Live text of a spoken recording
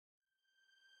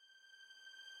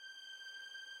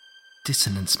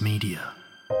Dissonance Media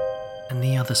and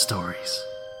the Other Stories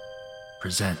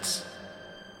presents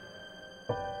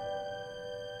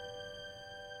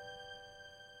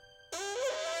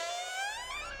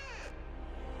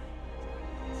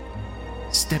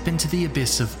Step into the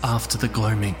abyss of After the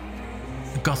Gloaming,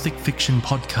 a gothic fiction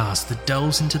podcast that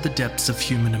delves into the depths of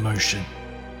human emotion.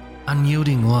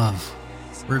 Unyielding love,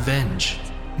 revenge,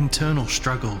 internal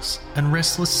struggles, and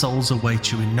restless souls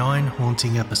await you in 9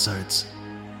 haunting episodes,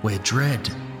 where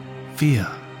dread, fear,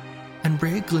 and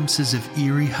rare glimpses of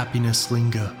eerie happiness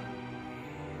linger.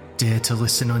 Dare to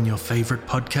listen on your favourite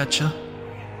podcatcher?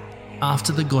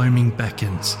 After the Gloaming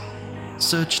beckons.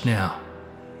 Search now,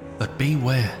 but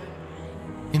beware.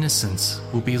 Innocence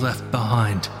will be left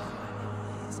behind.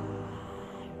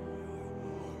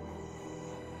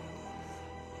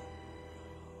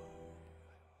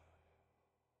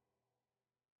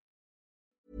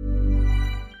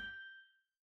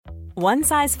 One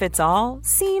size fits all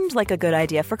seemed like a good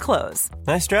idea for clothes.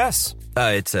 Nice dress.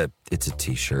 It's a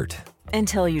t-shirt.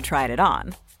 Until you tried it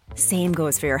on. Same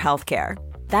goes for your healthcare.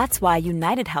 That's why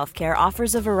United Healthcare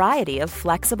offers a variety of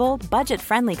flexible,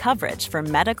 budget-friendly coverage for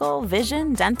medical,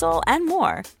 vision, dental, and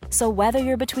more. So whether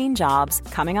you're between jobs,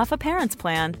 coming off a parent's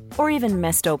plan, or even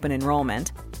missed open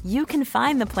enrollment, you can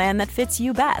find the plan that fits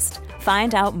you best.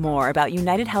 Find out more about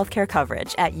United Healthcare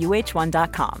coverage at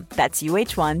uh1.com. That's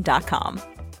uh1.com.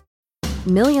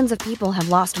 Millions of people have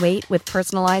lost weight with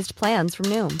personalized plans from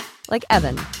Noom. Like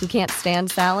Evan, who can't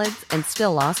stand salads and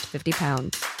still lost 50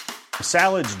 pounds.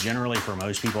 Salads generally for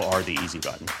most people are the easy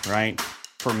button, right?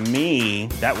 For me,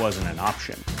 that wasn't an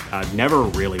option. I never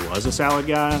really was a salad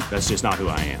guy. That's just not who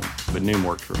I am. But Noom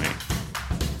worked for me.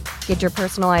 Get your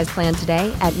personalized plan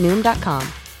today at Noom.com.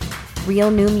 Real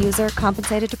Noom user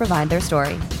compensated to provide their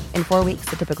story. In 4 weeks,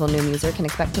 the typical Noom user can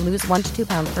expect to lose 1 to 2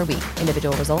 pounds per week.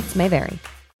 Individual results may vary.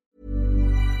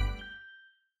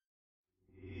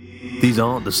 These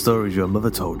aren't the stories your mother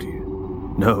told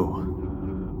you.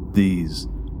 No, these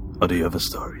are the other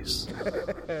stories.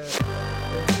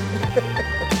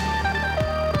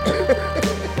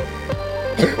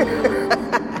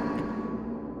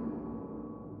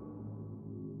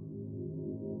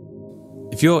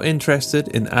 If you're interested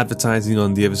in advertising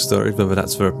on The Other Stories, whether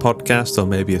that's for a podcast or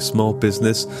maybe a small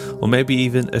business or maybe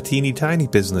even a teeny tiny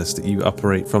business that you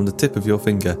operate from the tip of your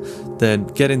finger, then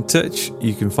get in touch.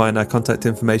 You can find our contact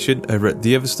information over at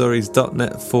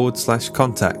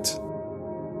theotherstories.net/contact.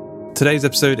 Today's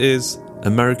episode is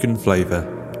American Flavor,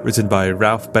 written by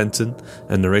Ralph Benton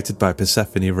and narrated by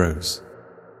Persephone Rose.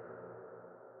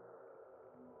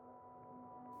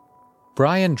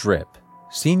 Brian Dripp,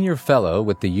 Senior Fellow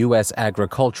with the U.S.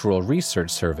 Agricultural Research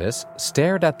Service,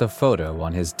 stared at the photo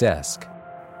on his desk.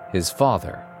 His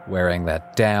father, wearing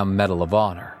that damn Medal of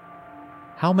Honor.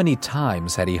 How many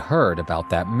times had he heard about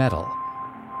that medal?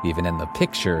 Even in the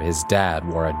picture, his dad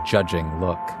wore a judging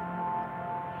look.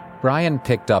 Brian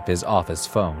picked up his office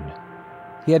phone.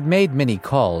 He had made many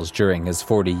calls during his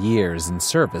 40 years in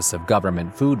service of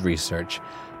government food research,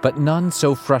 but none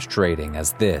so frustrating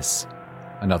as this.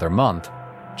 Another month,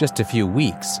 just a few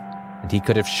weeks, and he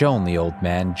could have shown the old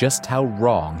man just how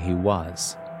wrong he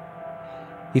was.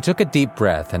 He took a deep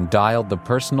breath and dialed the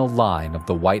personal line of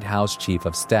the White House Chief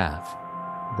of Staff.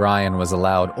 Brian was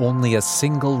allowed only a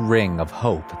single ring of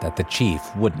hope that the chief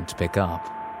wouldn't pick up.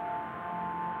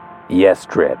 Yes,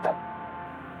 Dripp.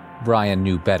 Brian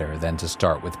knew better than to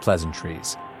start with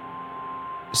pleasantries.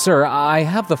 Sir, I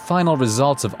have the final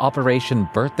results of Operation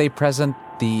Birthday Present,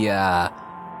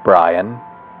 Brian,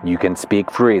 you can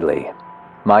speak freely.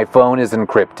 My phone is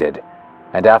encrypted,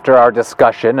 and after our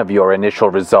discussion of your initial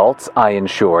results, I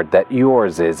ensured that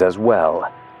yours is as well.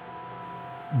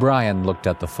 Brian looked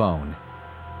at the phone.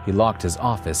 He locked his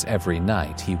office every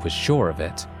night, he was sure of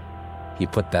it. He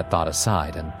put that thought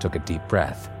aside and took a deep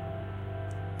breath.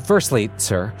 Firstly,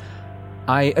 sir,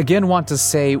 I again want to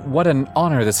say what an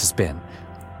honor this has been.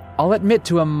 I'll admit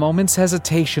to a moment's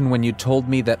hesitation when you told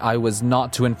me that I was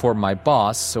not to inform my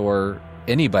boss or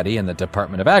anybody in the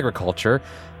Department of Agriculture,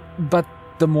 but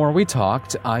the more we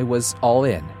talked, I was all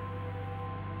in.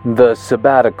 The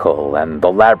sabbatical and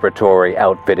the laboratory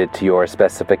outfitted to your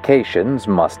specifications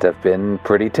must have been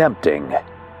pretty tempting.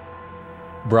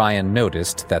 Brian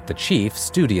noticed that the chief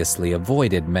studiously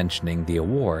avoided mentioning the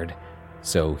award,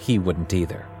 so he wouldn't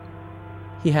either.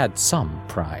 He had some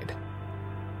pride.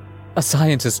 A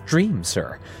scientist's dream,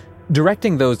 sir.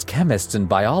 Directing those chemists and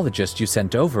biologists you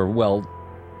sent over, well,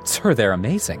 sir, they're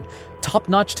amazing.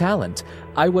 Top-notch talent.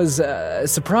 I was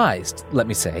surprised, let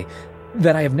me say,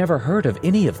 that I have never heard of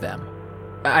any of them.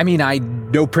 I mean, I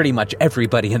know pretty much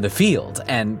everybody in the field,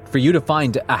 and for you to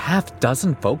find a half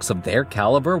dozen folks of their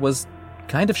caliber was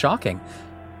kind of shocking.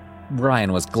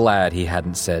 Brian was glad he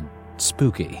hadn't said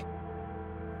spooky.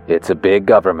 It's a big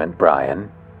government,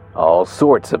 Brian. All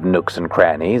sorts of nooks and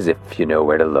crannies, if you know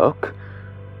where to look.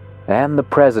 And the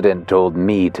president told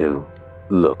me to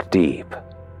look deep.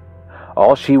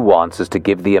 All she wants is to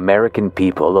give the American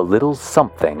people a little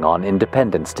something on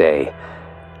Independence Day.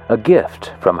 A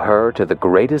gift from her to the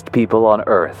greatest people on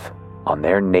Earth on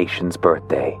their nation's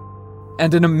birthday.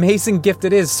 And an amazing gift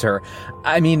it is, sir.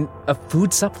 I mean, a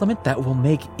food supplement that will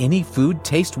make any food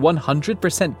taste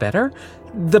 100% better?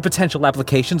 The potential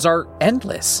applications are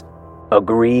endless.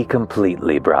 Agree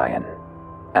completely, Brian.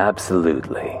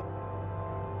 Absolutely.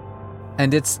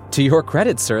 And it's to your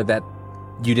credit, sir, that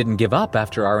you didn't give up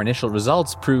after our initial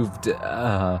results proved,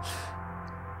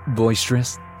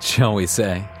 boisterous, shall we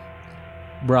say.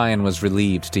 Brian was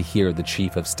relieved to hear the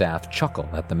chief of staff chuckle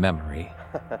at the memory.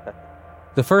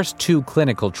 The first 2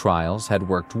 clinical trials had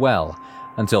worked well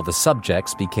until the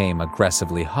subjects became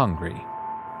aggressively hungry.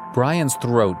 Brian's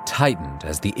throat tightened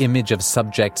as the image of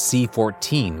subject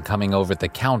C-14 coming over the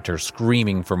counter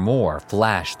screaming for more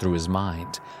flashed through his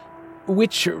mind.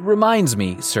 Which reminds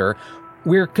me, sir,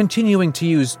 we're continuing to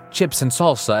use chips and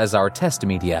salsa as our test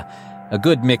media, a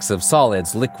good mix of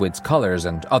solids, liquids, colors,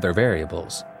 and other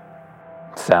variables.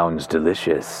 Sounds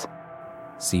delicious.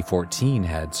 C-14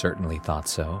 had certainly thought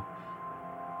so.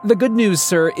 The good news,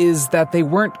 sir, is that they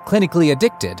weren't clinically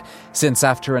addicted, since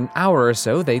after an hour or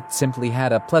so they simply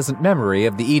had a pleasant memory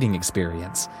of the eating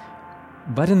experience.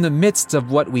 But in the midst of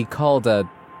what we called a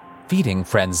feeding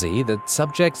frenzy, the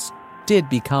subjects did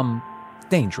become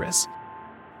dangerous.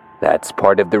 That's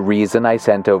part of the reason I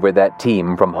sent over that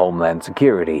team from Homeland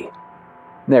Security.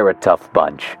 They're a tough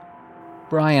bunch.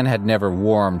 Brian had never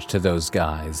warmed to those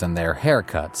guys and their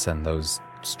haircuts and those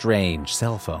strange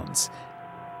cell phones.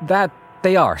 That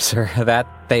they are, sir, that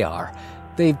they are.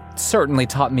 They've certainly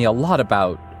taught me a lot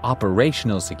about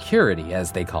operational security,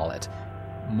 as they call it.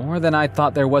 More than I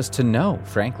thought there was to know,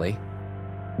 frankly.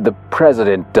 The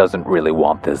president doesn't really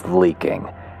want this leaking.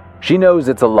 She knows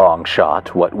it's a long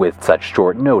shot, what with such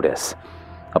short notice.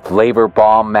 A flavor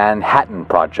bomb Manhattan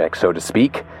project, so to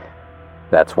speak.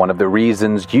 That's one of the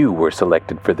reasons you were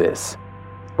selected for this.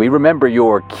 We remember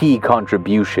your key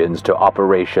contributions to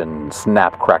Operation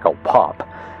Snap Crackle Pop.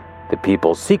 The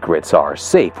people's secrets are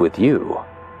safe with you.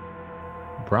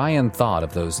 Brian thought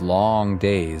of those long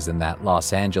days in that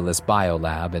Los Angeles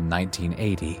biolab in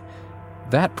 1980.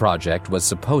 That project was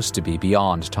supposed to be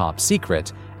beyond top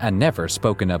secret and never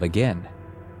spoken of again.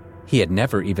 He had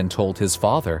never even told his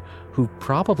father, who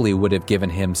probably would have given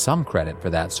him some credit for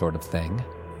that sort of thing.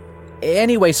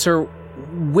 Anyway, sir,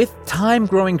 with time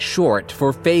growing short,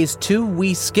 for Phase 2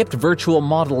 we skipped virtual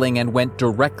modeling and went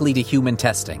directly to human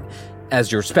testing,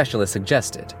 as your specialist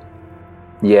suggested.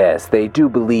 Yes, they do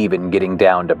believe in getting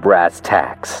down to brass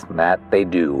tacks. That they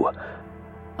do.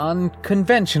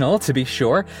 Unconventional, to be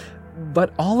sure,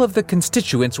 but all of the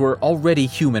constituents were already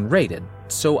human-rated,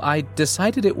 so I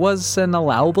decided it was an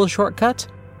allowable shortcut.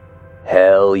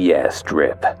 Hell yes,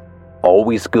 Drip.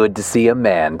 Always good to see a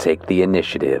man take the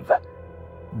initiative.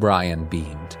 Brian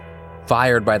beamed.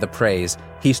 Fired by the praise,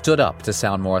 he stood up to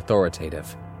sound more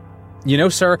authoritative. You know,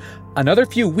 sir, another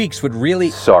few weeks would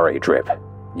really... Sorry, Drip.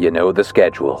 You know the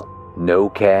schedule. No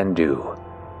can do.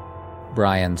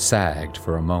 Brian sagged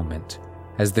for a moment,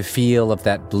 as the feel of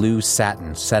that blue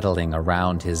satin settling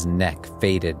around his neck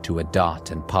faded to a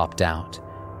dot and popped out.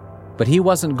 But he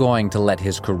wasn't going to let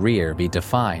his career be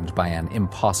defined by an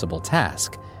impossible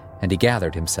task, and he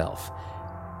gathered himself.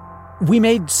 We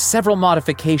made several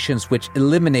modifications which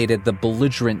eliminated the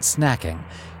belligerent snacking,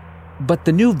 but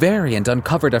the new variant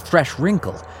uncovered a fresh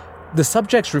wrinkle. The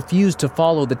subjects refused to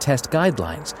follow the test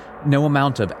guidelines. No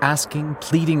amount of asking,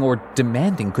 pleading, or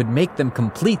demanding could make them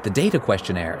complete the data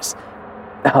questionnaires.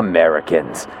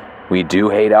 Americans. We do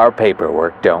hate our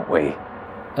paperwork, don't we?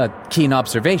 A keen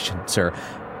observation, sir,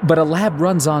 but a lab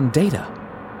runs on data,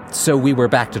 so we were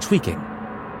back to tweaking.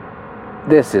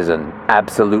 This is an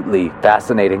absolutely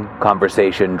fascinating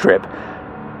conversation, Drip,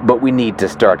 but we need to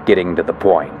start getting to the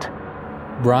point.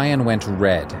 Brian went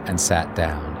red and sat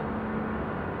down.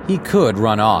 He could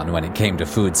run on when it came to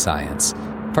food science,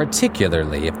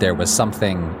 particularly if there was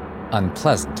something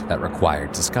unpleasant that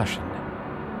required discussion.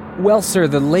 Well, sir,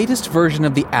 the latest version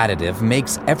of the additive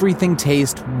makes everything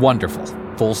taste wonderful,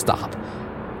 full stop.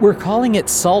 We're calling it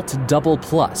Salt Double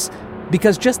Plus,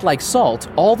 because just like salt,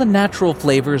 all the natural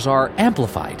flavors are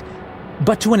amplified,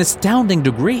 but to an astounding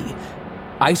degree.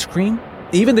 Ice cream,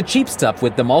 even the cheap stuff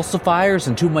with emulsifiers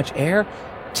and too much air,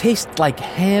 tastes like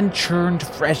hand-churned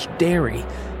fresh dairy.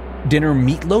 Dinner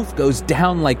meatloaf goes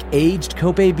down like aged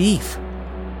Kobe beef.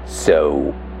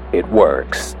 So, it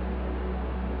works.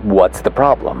 what's the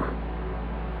problem?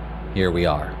 Here we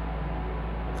are.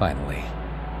 Finally.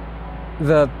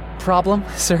 The problem,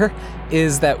 sir,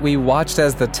 is that we watched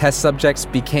as the test subjects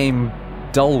became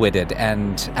dull-witted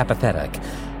and apathetic.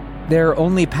 Their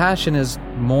only passion is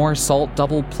more Salt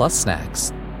Double Plus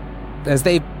snacks. As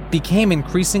they became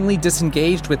increasingly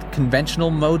disengaged with conventional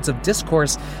modes of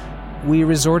discourse, we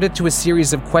resorted to a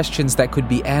series of questions that could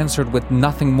be answered with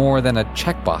nothing more than a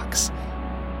checkbox.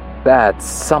 That's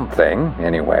something,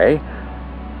 anyway.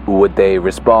 Would they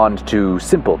respond to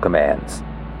simple commands?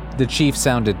 The chief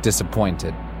sounded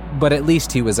disappointed, but at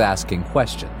least he was asking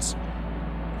questions.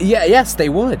 Yes, they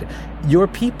would. Your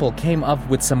people came up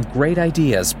with some great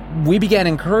ideas. We began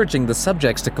encouraging the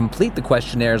subjects to complete the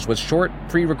questionnaires with short,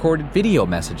 pre-recorded video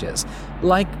messages,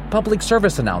 like public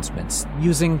service announcements,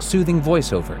 using soothing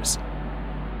voiceovers.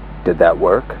 Did that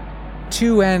work?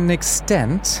 To an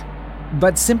extent,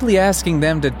 but simply asking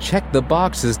them to check the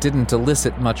boxes didn't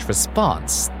elicit much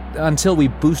response, until we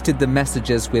boosted the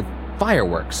messages with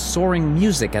fireworks, soaring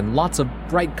music, and lots of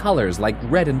bright colors like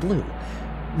red and blue.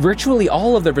 Virtually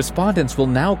all of the respondents will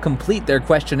now complete their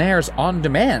questionnaires on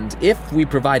demand if we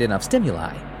provide enough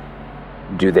stimuli.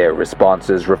 Do their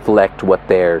responses reflect what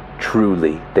they're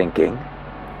truly thinking?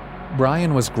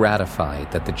 Brian was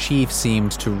gratified that the chief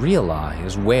seemed to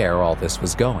realize where all this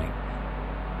was going.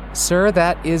 Sir,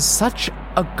 that is such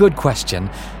a good question.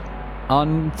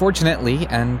 Unfortunately,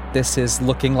 and this is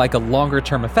looking like a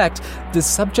longer-term effect, the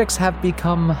subjects have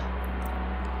become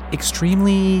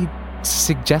extremely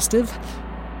suggestive.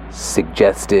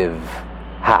 Suggestive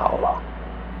how?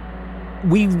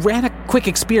 We ran a quick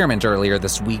experiment earlier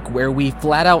this week where we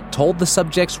flat out told the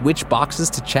subjects which boxes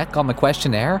to check on the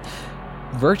questionnaire.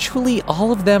 Virtually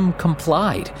all of them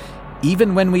complied.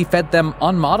 Even when we fed them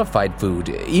unmodified food,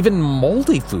 even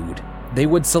moldy food, they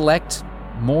would select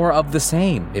more of the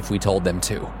same if we told them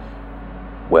to.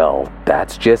 Well,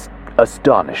 that's just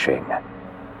astonishing.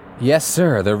 Yes,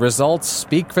 sir, the results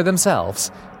speak for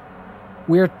themselves.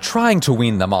 We're trying to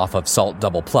wean them off of Salt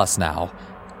Double Plus now.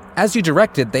 As you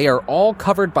directed, they are all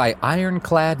covered by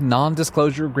ironclad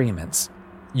non-disclosure agreements.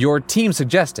 Your team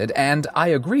suggested, and I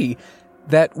agree,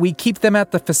 that we keep them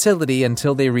at the facility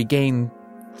until they regain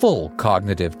full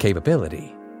cognitive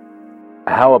capability.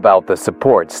 How about the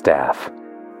support staff?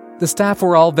 The staff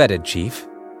were all vetted, Chief.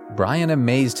 Brian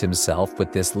amazed himself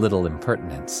with this little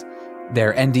impertinence.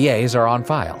 Their NDAs are on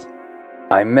file.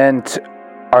 I meant,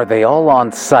 are they all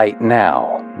on site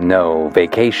now? No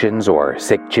vacations or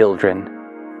sick children?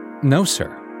 No,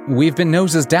 sir. We've been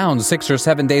noses down 6 or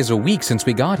 7 days a week since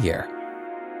we got here.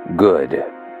 Good.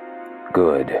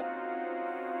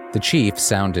 The chief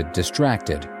sounded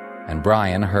distracted, and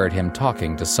Brian heard him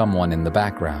talking to someone in the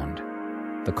background.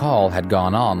 The call had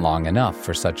gone on long enough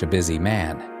for such a busy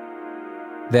man.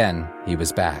 Then he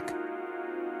was back.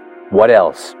 What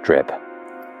else, Trip?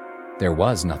 There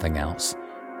was nothing else.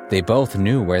 They both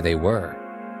knew where they were.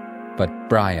 But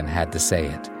Brian had to say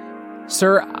it.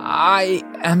 Sir, I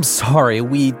am sorry.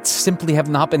 We simply have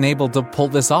not been able to pull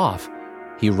this off.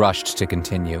 He rushed to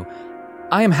continue.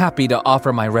 I am happy to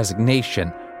offer my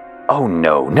resignation. Oh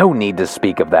no need to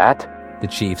speak of that, the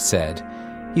chief said.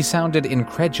 He sounded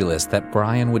incredulous that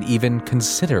Brian would even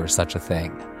consider such a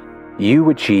thing. You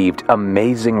achieved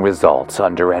amazing results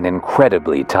under an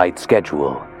incredibly tight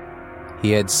schedule.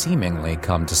 He had seemingly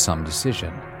come to some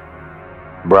decision.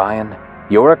 Brian,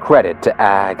 you're a credit to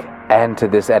AG and to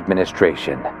this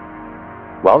administration.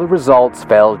 While the results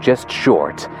fell just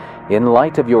short, in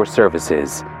light of your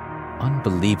services...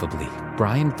 Unbelievably,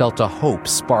 Brian felt a hope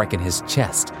spark in his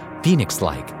chest,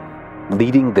 phoenix-like.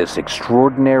 Leading this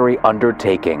extraordinary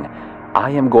undertaking, I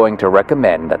am going to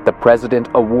recommend that the President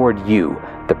award you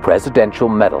the Presidential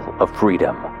Medal of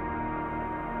Freedom.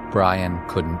 Brian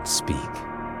couldn't speak,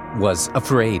 was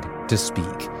afraid to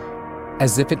speak.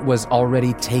 As if it was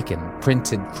already taken,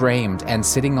 printed, framed, and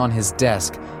sitting on his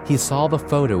desk, he saw the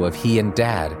photo of he and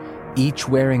Dad, each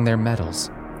wearing their medals.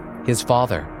 His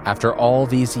father, after all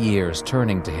these years,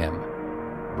 turning to him.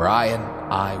 Brian,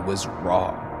 I was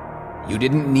wrong. You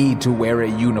didn't need to wear a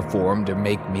uniform to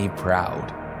make me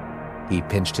proud. He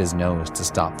pinched his nose to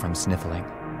stop from sniffling.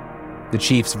 The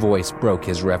chief's voice broke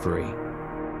his reverie.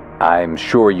 I'm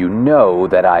sure you know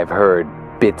that I've heard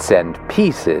bits and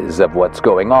pieces of what's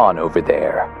going on over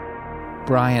there.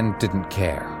 Brian didn't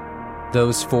care.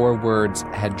 Those 4 words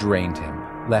had drained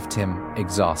him, left him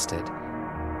exhausted.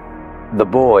 The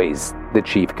boys, the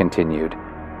chief continued,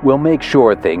 will make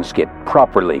sure things get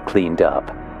properly cleaned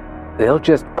up. They'll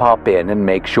just pop in and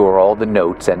make sure all the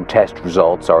notes and test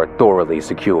results are thoroughly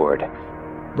secured.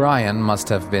 Brian must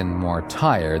have been more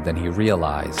tired than he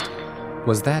realized.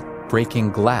 Was that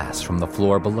breaking glass from the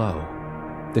floor below?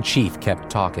 The chief kept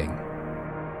talking.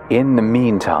 In the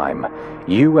meantime,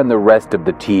 you and the rest of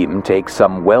the team take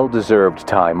some well-deserved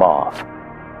time off.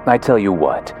 I tell you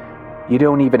what, you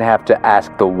don't even have to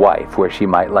ask the wife where she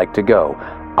might like to go.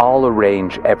 I'll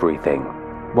arrange everything.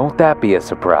 Won't that be a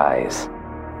surprise?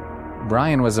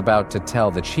 Brian was about to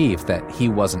tell the chief that he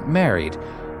wasn't married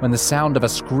when the sound of a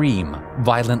scream,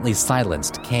 violently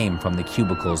silenced, came from the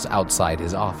cubicles outside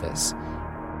his office.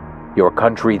 Your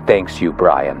country thanks you,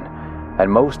 Brian.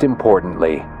 And most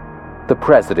importantly, the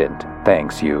President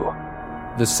thanks you.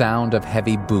 The sound of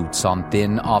heavy boots on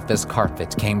thin office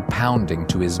carpet came pounding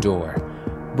to his door.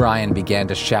 Brian began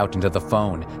to shout into the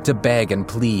phone, to beg and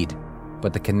plead,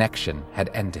 but the connection had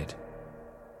ended.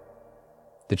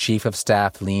 The chief of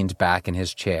staff leaned back in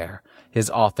his chair. His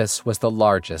office was the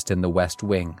largest in the West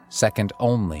Wing, second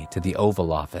only to the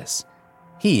Oval Office.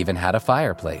 He even had a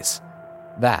fireplace.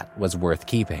 That was worth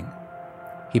keeping.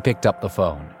 He picked up the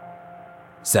phone.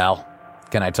 Sal,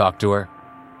 can I talk to her?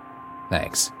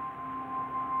 Thanks.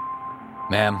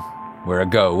 Ma'am, we're a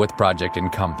go with Project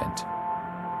Incumbent.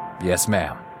 Yes,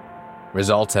 ma'am.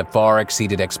 Results have far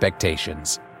exceeded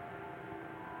expectations.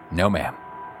 No, ma'am.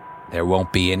 There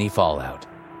won't be any fallout.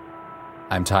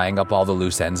 I'm tying up all the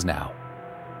loose ends now.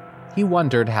 He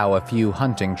wondered how a few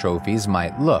hunting trophies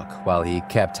might look while he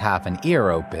kept half an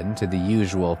ear open to the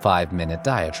usual 5-minute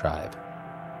diatribe.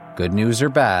 Good news or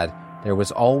bad, there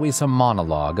was always a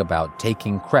monologue about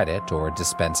taking credit or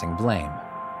dispensing blame.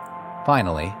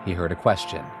 Finally, he heard a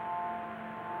question.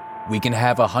 We can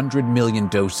have 100 million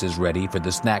doses ready for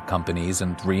the snack companies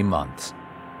in 3 months.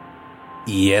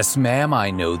 Yes, ma'am,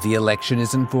 I know the election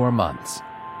is in 4 months.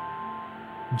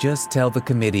 Just tell the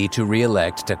committee to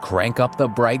re-elect to crank up the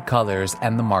bright colors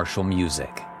and the martial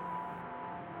music.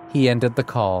 He ended the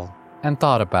call and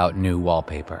thought about new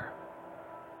wallpaper.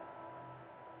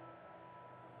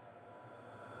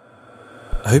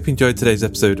 I hope you enjoyed today's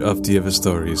episode of The Other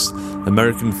Stories.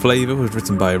 American Flavor was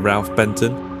written by Ralph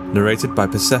Benton, narrated by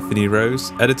Persephone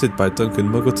Rose, edited by Duncan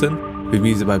Muggleton, with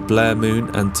music by Blair Moon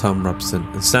and Tom Robson,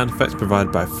 and sound effects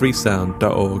provided by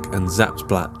freesound.org and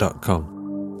zapsplat.com.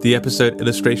 The episode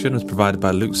illustration was provided by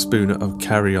Luke Spooner of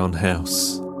Carry On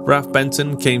House. Ralph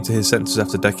Benton came to his senses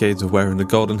after decades of wearing the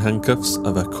golden handcuffs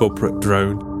of a corporate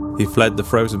drone. He fled the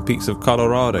frozen peaks of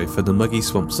Colorado for the muggy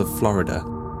swamps of Florida.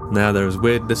 Now there is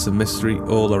weirdness and mystery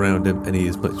all around him, and he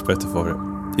is much better for it.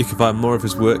 You can find more of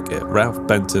his work at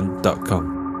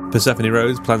ralphbenton.com. Persephone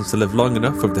Rose plans to live long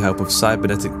enough with the help of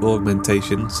cybernetic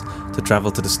augmentations to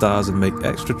travel to the stars and make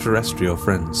extraterrestrial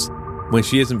friends. When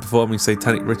she isn't performing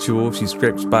satanic rituals, she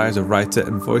scrapes by as a writer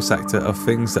and voice actor of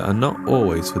things that are not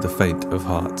always for the faint of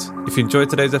heart. If you enjoyed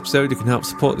today's episode, you can help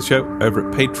support the show over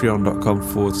at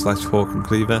patreon.com/Hawk and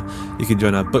Cleaver. You can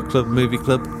join our book club, movie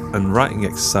club, and writing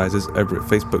exercises over at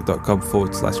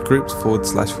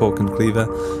facebook.com/groups/Hawk and Cleaver.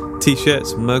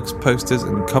 T-shirts, mugs, posters,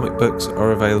 and comic books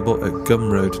are available at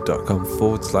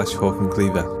gumroad.com/Hawk and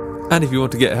Cleaver. And if you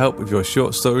want to get help with your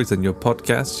short stories and your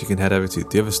podcasts, you can head over to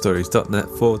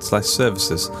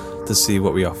theotherstories.net/services to see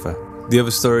what we offer. The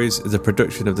Other Stories is a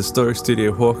production of the Story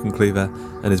Studio Hawk and Cleaver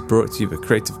and is brought to you with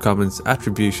Creative Commons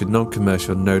Attribution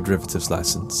Non-Commercial No Derivatives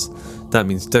License. That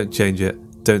means don't change it,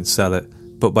 don't sell it,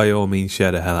 but by all means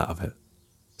share the hell out of it.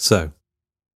 So,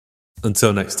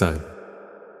 until next time.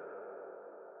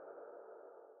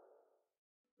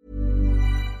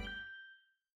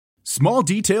 Small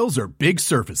details are big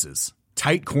surfaces.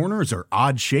 Tight corners are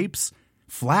odd shapes.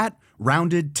 Flat,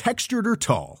 rounded, textured, or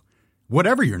tall.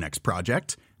 Whatever your next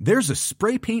project, there's a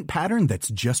spray paint pattern that's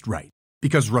just right.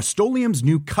 Because Rust-Oleum's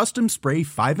new Custom Spray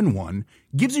 5-in-1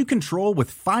 gives you control with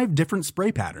 5 different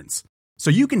spray patterns. So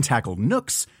you can tackle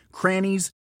nooks, crannies,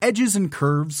 edges, and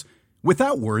curves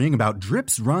without worrying about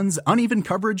drips, runs, uneven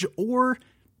coverage, or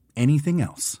anything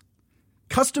else.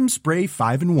 Custom Spray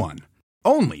 5-in-1.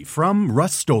 Only from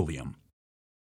Rust-Oleum.